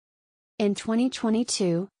In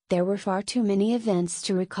 2022, there were far too many events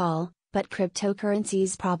to recall, but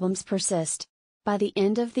cryptocurrency's problems persist. By the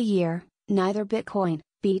end of the year, neither Bitcoin,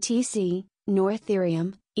 BTC, nor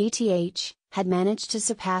Ethereum, ETH, had managed to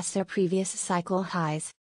surpass their previous cycle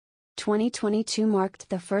highs. 2022 marked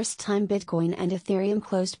the first time Bitcoin and Ethereum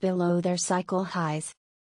closed below their cycle highs.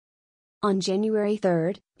 On January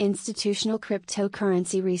 3, institutional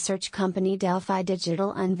cryptocurrency research company Delphi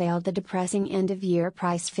Digital unveiled the depressing end-of-year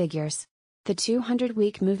price figures. The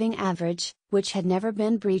 200-week moving average, which had never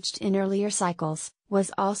been breached in earlier cycles, was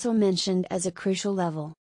also mentioned as a crucial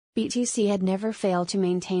level. BTC had never failed to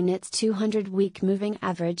maintain its 200-week moving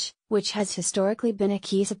average, which has historically been a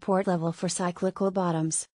key support level for cyclical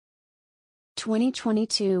bottoms.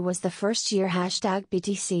 2022 was the first year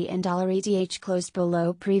 #BTC and $ETH closed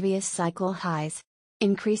below previous cycle highs.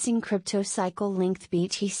 Increasing crypto cycle length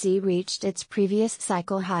BTC reached its previous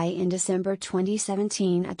cycle high in December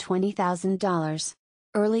 2017 at $20,000.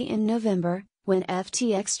 Early in November, when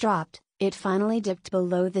FTX dropped, it finally dipped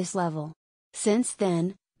below this level. Since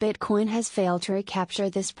then, Bitcoin has failed to recapture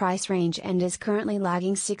this price range and is currently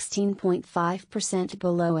lagging 16.5%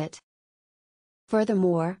 below it.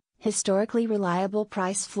 Furthermore, historically reliable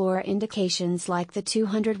price floor indications like the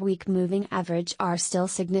 200-week moving average are still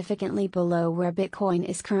significantly below where Bitcoin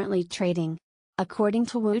is currently trading. According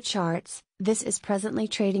to Wu charts, this is presently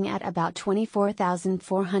trading at about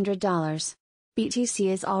 $24,400.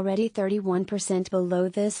 BTC is already 31% below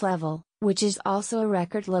this level, which is also a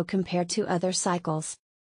record low compared to other cycles.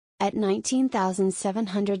 At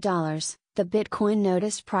 $19,700, the Bitcoin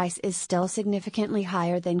notice price is still significantly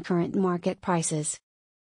higher than current market prices.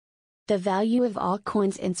 The value of all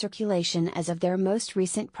coins in circulation as of their most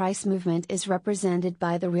recent price movement is represented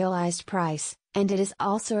by the realized price, and it is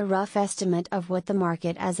also a rough estimate of what the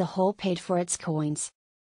market as a whole paid for its coins.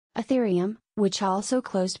 Ethereum, which also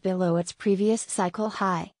closed below its previous cycle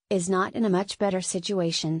high, is not in a much better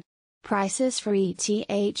situation. Prices for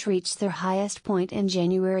ETH reached their highest point in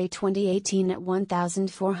January 2018 at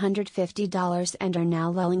 $1,450 and are now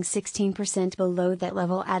lulling 16% below that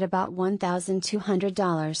level at about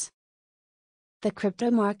 $1,200. The crypto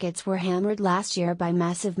markets were hammered last year by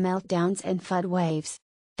massive meltdowns and FUD waves.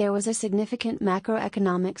 There was a significant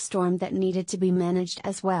macroeconomic storm that needed to be managed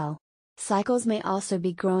as well. Cycles may also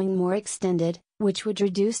be growing more extended, which would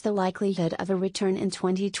reduce the likelihood of a return in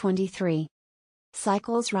 2023.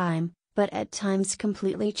 Cycles rhyme, but at times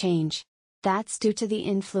completely change. That's due to the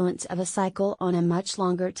influence of a cycle on a much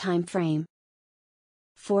longer time frame.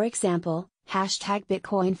 For example,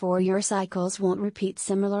 #Bitcoin 4-year cycles won't repeat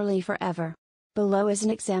similarly forever. Below is an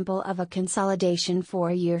example of a consolidation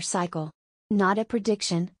 4-year cycle. Not a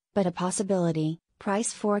prediction, but a possibility.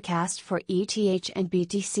 Price forecast for ETH and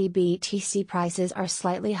BTC. BTC prices are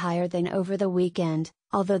slightly higher than over the weekend,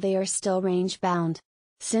 although they are still range bound.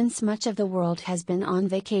 Since much of the world has been on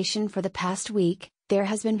vacation for the past week, there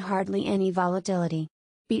has been hardly any volatility.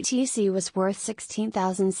 BTC was worth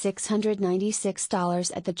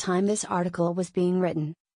 $16,696 at the time this article was being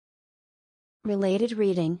written. Related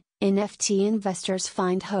reading: NFT investors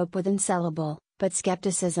find hope with unsellable, but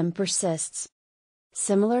skepticism persists.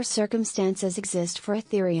 Similar circumstances exist for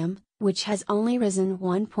Ethereum, which has only risen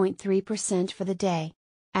 1.3% for the day.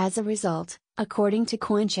 As a result, according to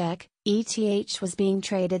CoinCheck, ETH was being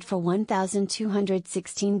traded for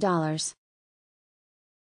 $1,216.